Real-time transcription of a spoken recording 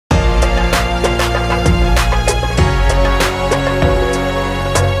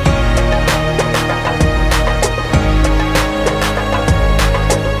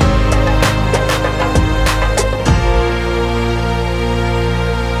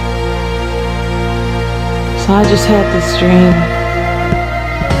So I just had this dream.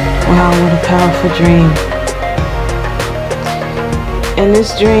 Wow, what a powerful dream. In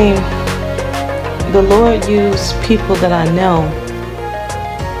this dream, the Lord used people that I know.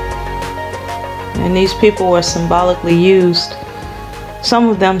 And these people were symbolically used. Some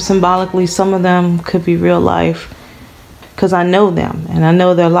of them symbolically, some of them could be real life. Because I know them and I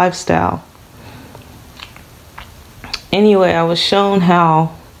know their lifestyle. Anyway, I was shown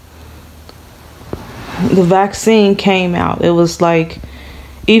how the vaccine came out. It was like,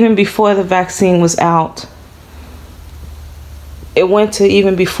 even before the vaccine was out, it went to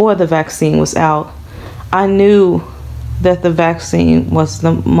even before the vaccine was out. I knew that the vaccine was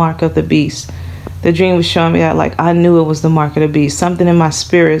the mark of the beast. The dream was showing me that, like, I knew it was the mark of the beast. Something in my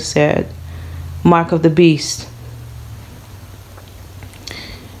spirit said, mark of the beast.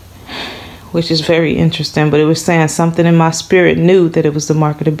 Which is very interesting, but it was saying something in my spirit knew that it was the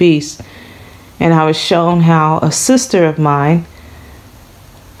mark of the beast. And I was shown how a sister of mine,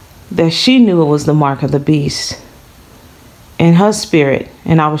 that she knew it was the mark of the beast in her spirit.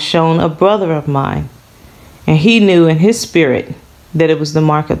 And I was shown a brother of mine, and he knew in his spirit that it was the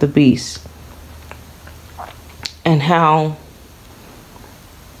mark of the beast. And how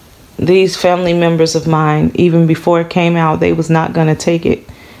these family members of mine, even before it came out, they was not going to take it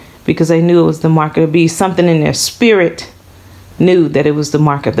because they knew it was the mark of the beast. Something in their spirit knew that it was the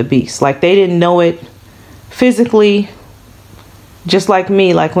mark of the beast. Like, they didn't know it physically, just like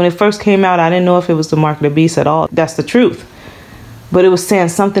me. Like, when it first came out, I didn't know if it was the mark of the beast at all. That's the truth. But it was saying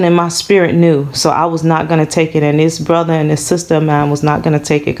something in my spirit knew. So I was not going to take it. And this brother and this sister of mine was not going to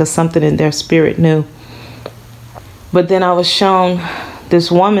take it because something in their spirit knew. But then I was shown this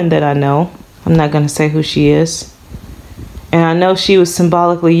woman that I know. I'm not going to say who she is. And I know she was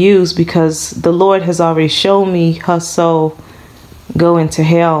symbolically used because the Lord has already shown me her soul go into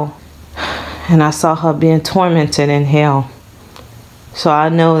hell. And I saw her being tormented in hell. So I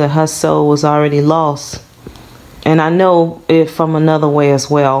know that her soul was already lost. And I know it from another way as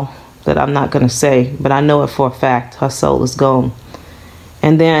well that I'm not going to say. But I know it for a fact. Her soul is gone.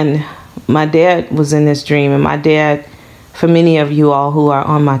 And then my dad was in this dream. And my dad, for many of you all who are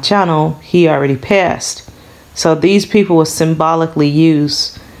on my channel, he already passed. So these people were symbolically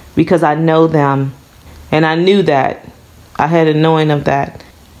used because I know them. And I knew that. I had a knowing of that.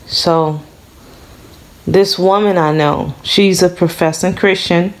 So this woman I know, she's a professing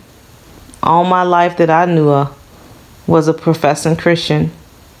Christian. All my life that I knew her was a professing Christian.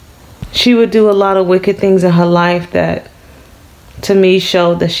 She would do a lot of wicked things in her life that to me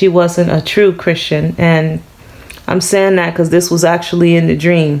showed that she wasn't a true Christian. And I'm saying that because this was actually in the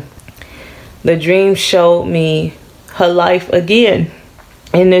dream. The dream showed me her life again.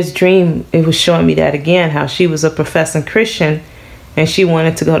 In this dream, it was showing me that again, how she was a professing Christian and she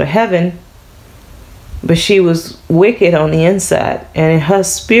wanted to go to heaven, but she was wicked on the inside. And in her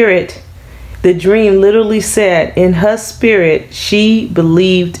spirit, the dream literally said, in her spirit, she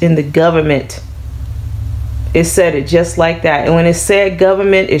believed in the government. It said it just like that. And when it said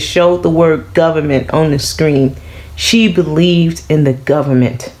government, it showed the word government on the screen. She believed in the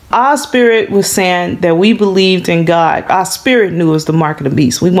government. Our spirit was saying that we believed in God. Our spirit knew it was the mark of the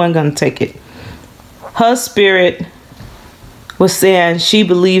beast. We weren't going to take it. Her spirit was saying she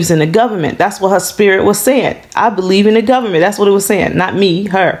believes in the government. That's what her spirit was saying. I believe in the government. That's what it was saying. Not me,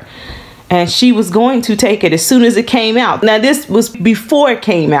 her. And she was going to take it as soon as it came out. Now, this was before it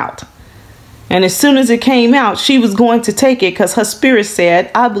came out. And as soon as it came out, she was going to take it because her spirit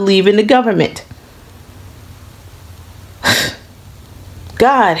said, I believe in the government.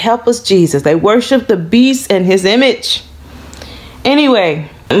 God, help us, Jesus. They worship the beast and his image. Anyway,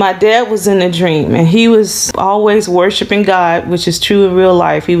 my dad was in a dream and he was always worshiping God, which is true in real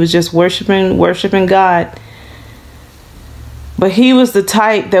life. He was just worshiping God. But he was the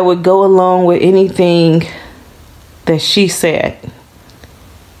type that would go along with anything that she said.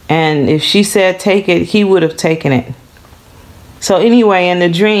 And if she said take it, he would have taken it. So anyway, in the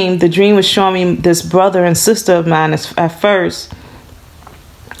dream was showing me this brother and sister of mine at first,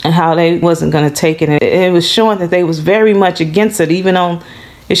 and how they wasn't going to take it. And it was showing that they was very much against it. Even on,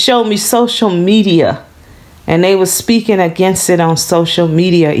 it showed me social media. And they was speaking against it on social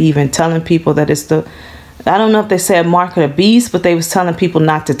media, even telling people that it's the, I don't know if they said mark of the beast, but they was telling people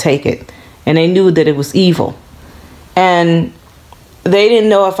not to take it. And they knew that it was evil. And they didn't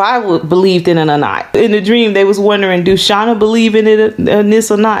know if I believed in it or not. In the dream, they was wondering, do Shauna believe in it, in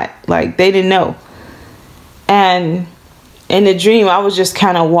this or not? Like, they didn't know. And in the dream, I was just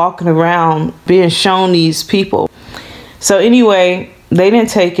kind of walking around being shown these people. So anyway, they didn't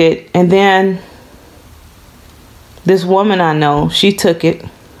take it. And then this woman I know, she took it.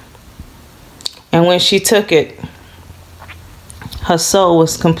 And when she took it, her soul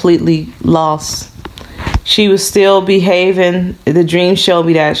was completely lost. She was still behaving. The dream showed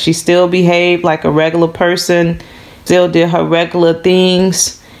me that she still behaved like a regular person, still did her regular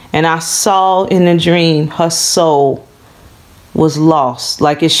things. And I saw in the dream her soul was lost.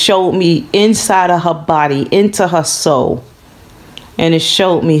 Like it showed me inside of her body, into her soul. And it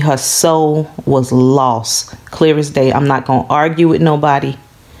showed me her soul was lost. Clear as day. I'm not going to argue with nobody.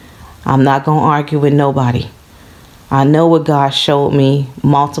 I'm not going to argue with nobody. I know what God showed me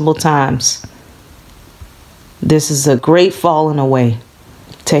multiple times. This is a great falling away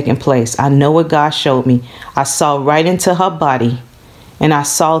taking place. I know what God showed me. I saw right into her body, and I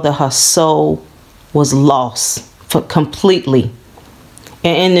saw that her soul was lost completely.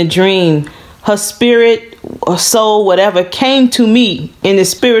 And in the dream, her spirit or soul, whatever, came to me in the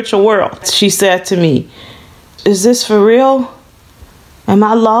spiritual world. She said to me, "Is this for real? Am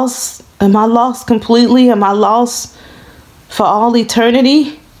I lost? Am I lost completely? Am I lost for all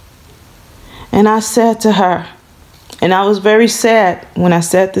eternity?" And I said to her, and I was very sad when I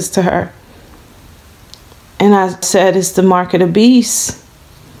said this to her. And I said, "It's the mark of the beast.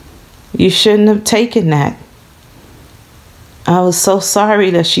 You shouldn't have taken that." I was so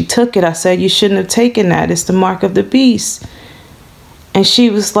sorry that she took it. I said, "You shouldn't have taken that. It's the mark of the beast." And she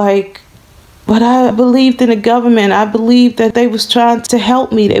was like, "But I believed in the government. I believed that they was trying to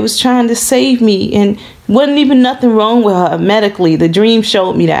help me. They was trying to save me. And wasn't even nothing wrong with her medically. The dream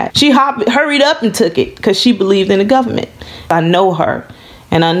showed me that." She hurried up and took it because she believed in the government. I know her,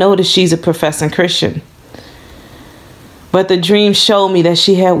 and I know that she's a professing Christian. But the dream showed me that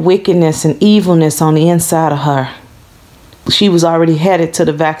she had wickedness and evilness on the inside of her. She was already headed to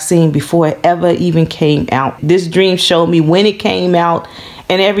the vaccine before it ever even came out. This dream showed me when it came out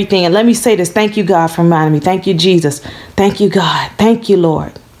and everything. And let me say this. Thank you, God, for reminding me. Thank you, Jesus. Thank you, God. Thank you,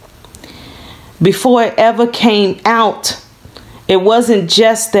 Lord. Before it ever came out, it wasn't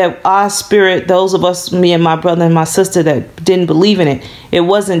just that our spirit, those of us, me and my brother and my sister that didn't believe in it, it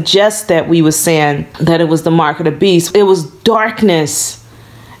wasn't just that we were saying that it was the mark of the beast. It was darkness.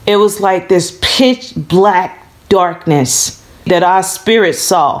 It was like this pitch black darkness that our spirit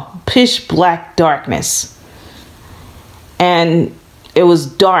saw. Pitch black darkness. And it was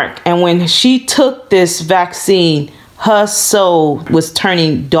dark. And when she took this vaccine, her soul was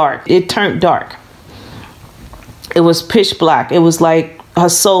turning dark. It turned dark. It was pitch black. It was like her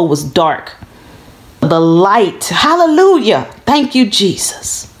soul was dark. The light, hallelujah, thank you,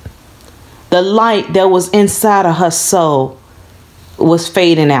 Jesus. The light that was inside of her soul was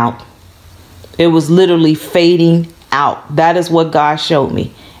fading out. It was literally fading out. That is what God showed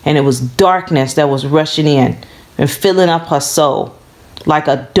me. And it was darkness that was rushing in and filling up her soul. Like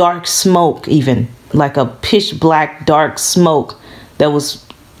a dark smoke, even like a pitch black dark smoke that was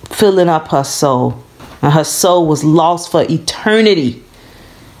filling up her soul. And her soul was lost for eternity.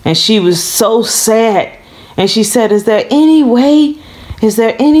 And she was so sad. And she said, is there any way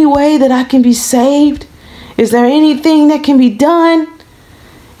that I can be saved? Is there anything that can be done?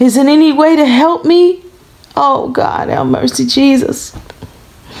 Is there any way to help me? Oh, God, have mercy, Jesus.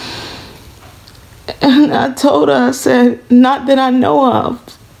 And I told her, I said, not that I know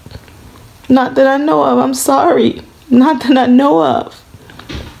of. Not that I know of. I'm sorry. Not that I know of.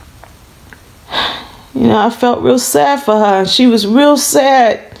 You know, I felt real sad for her. She was real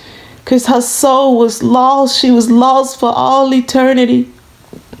sad because her soul was lost. She was lost for all eternity.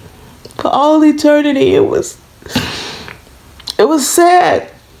 For all eternity. It was sad.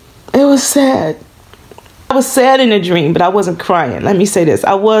 It was sad. I was sad in a dream, but I wasn't crying. Let me say this.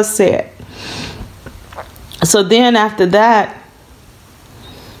 I was sad. So then after that,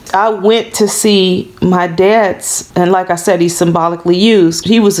 I went to see my dad's, and like I said, he's symbolically used.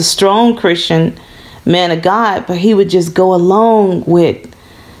 He was a strong Christian man of God, but he would just go along with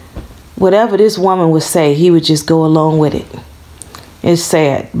whatever this woman would say. He would just go along with it. It's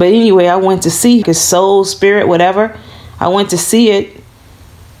sad. But anyway, I went to see his soul, spirit, whatever. I went to see it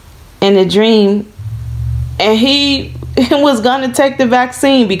in a dream, and he was going to take the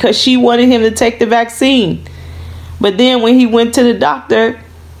vaccine because she wanted him to take the vaccine. But then when he went to the doctor,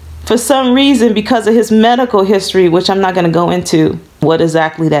 for some reason, because of his medical history, which I'm not going to go into what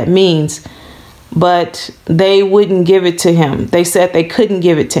exactly that means, but they wouldn't give it to him. They said they couldn't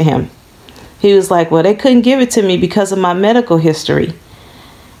give it to him. He was like, well, they couldn't give it to me because of my medical history.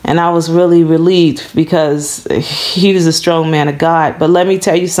 And I was really relieved because he was a strong man of God. But let me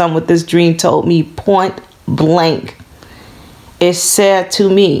tell you something, what this dream told me point blank. It said to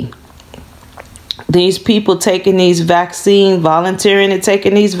me, these people taking these vaccines, volunteering and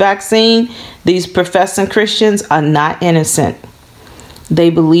taking these vaccines, these professing Christians are not innocent. They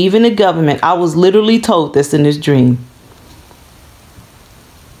believe in the government. I was literally told this in this dream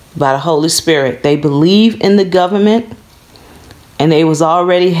by the Holy Spirit. They believe in the government, and they was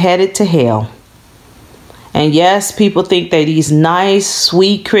already headed to hell. And yes, people think that these nice,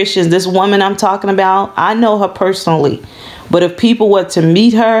 sweet Christians, this woman I'm talking about, I know her personally. But if people were to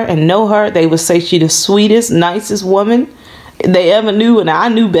meet her and know her, they would say she's the sweetest, nicest woman they ever knew, and I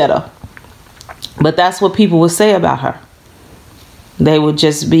knew better. But that's what people would say about her. They would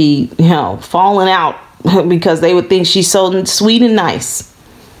just be, falling out because they would think she's so sweet and nice.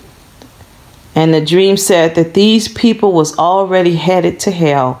 And the dream said that these people was already headed to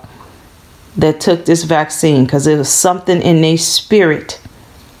hell that took this vaccine, because it was something in their spirit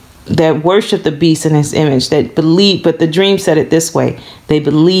that worshiped the beast in his image, that believed. But the dream said it this way: they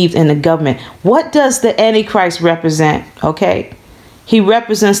believed in the government. What does the Antichrist represent? Okay, he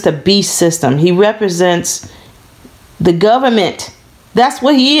represents the beast system. He represents the government. That's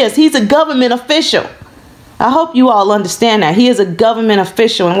what he is. He's a government official. I hope you all understand that. He is a government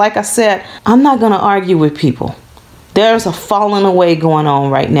official. And like I said, I'm not going to argue with people. There's a falling away going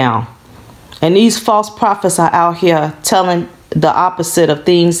on right now. And these false prophets are out here telling the opposite of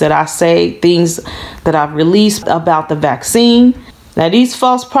things that I say, things that I've released about the vaccine. Now, these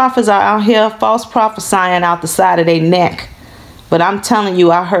false prophets are out here false prophesying out the side of their neck. But I'm telling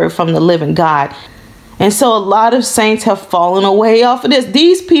you, I heard from the living God. And so a lot of saints have fallen away off of this.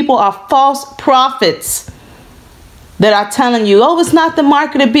 These people are false prophets that are telling you, oh, it's not the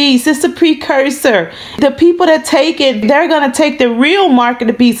mark of the beast, it's a precursor. The people that take it, they're going to take the real mark of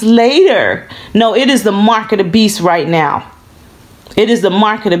the beast later. No, it is the mark of the beast right now. It is the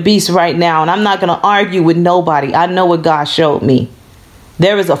mark of the beast right now. And I'm not going to argue with nobody. I know what God showed me.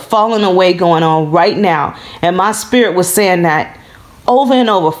 There is a falling away going on right now. And my spirit was saying that over and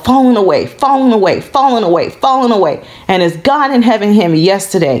over, falling away, falling away, falling away, falling away. And as God in heaven heard me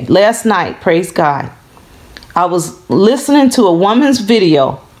yesterday, last night, praise God, I was listening to a woman's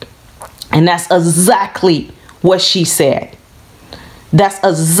video, and that's exactly what she said. That's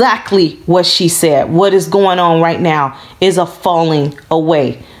exactly what she said. What is going on right now is a falling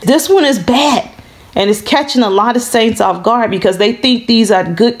away. This one is bad, and it's catching a lot of saints off guard because they think these are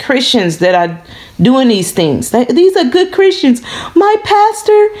good Christians that are doing these things. These are good Christians. My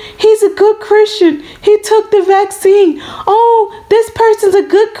pastor, he's a good Christian. He took the vaccine. Oh, this person's a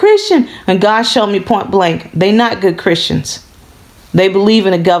good Christian. And God showed me point blank, they not good Christians. They believe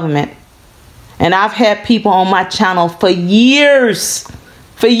in the government. And I've had people on my channel for years,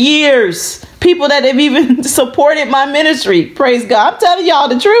 people that have even supported my ministry. Praise God. I'm telling y'all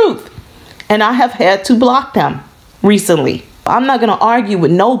the truth. And I have had to block them recently. I'm not going to argue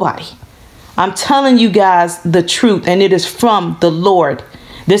with nobody. I'm telling you guys the truth, and it is from the Lord.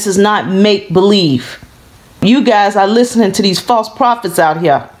 This is not make believe. You guys are listening to these false prophets out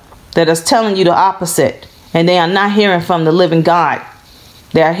here that is telling you the opposite, and they are not hearing from the living God.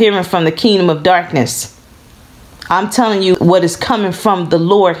 They are hearing from the kingdom of darkness. I'm telling you what is coming from the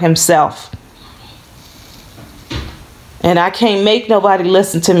Lord himself. And I can't make nobody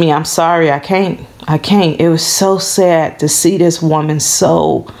listen to me. I'm sorry. I can't. It was so sad to see this woman's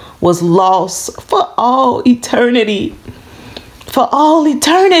soul was lost for all eternity. For all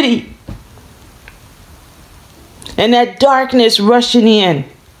eternity. And that darkness rushing in.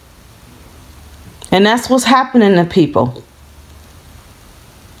 And that's what's happening to people.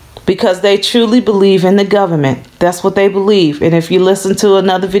 Because they truly believe in the government. That's what they believe. And if you listen to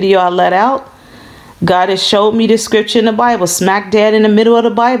another video I let out, God has showed me the scripture in the Bible, smack dab in the middle of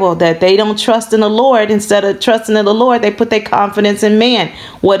the Bible, that they don't trust in the Lord. Instead of trusting in the Lord, they put their confidence in man.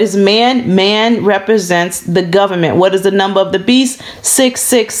 What is man? Man represents the government. What is the number of the beast?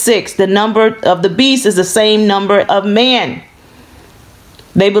 666. The number of the beast is the same number of man.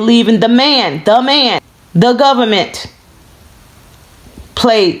 They believe in the man, the government.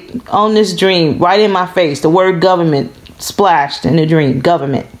 Played on this dream right in my face. The word government splashed in the dream.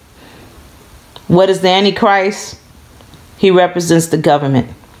 Government. What is the Antichrist? He represents the government.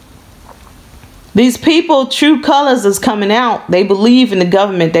 These people, true colors is coming out. They believe in the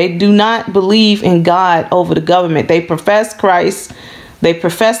government. They do not believe in God over the government. They profess Christ. They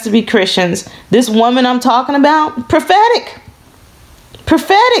profess to be Christians. This woman I'm talking about, prophetic.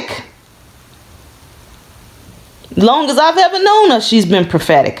 Prophetic. Long as I've ever known her, she's been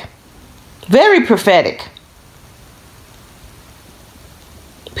prophetic. Very prophetic.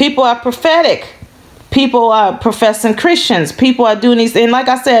 People are prophetic. People are professing Christians. People are doing these things. Like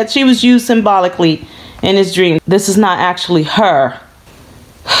I said, she was used symbolically in his dream. This is not actually her.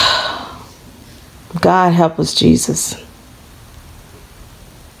 God help us, Jesus.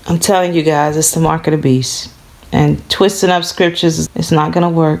 I'm telling you guys, it's the mark of the beast. and twisting up scriptures. It's not going to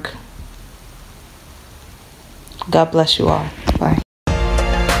work. God bless you all.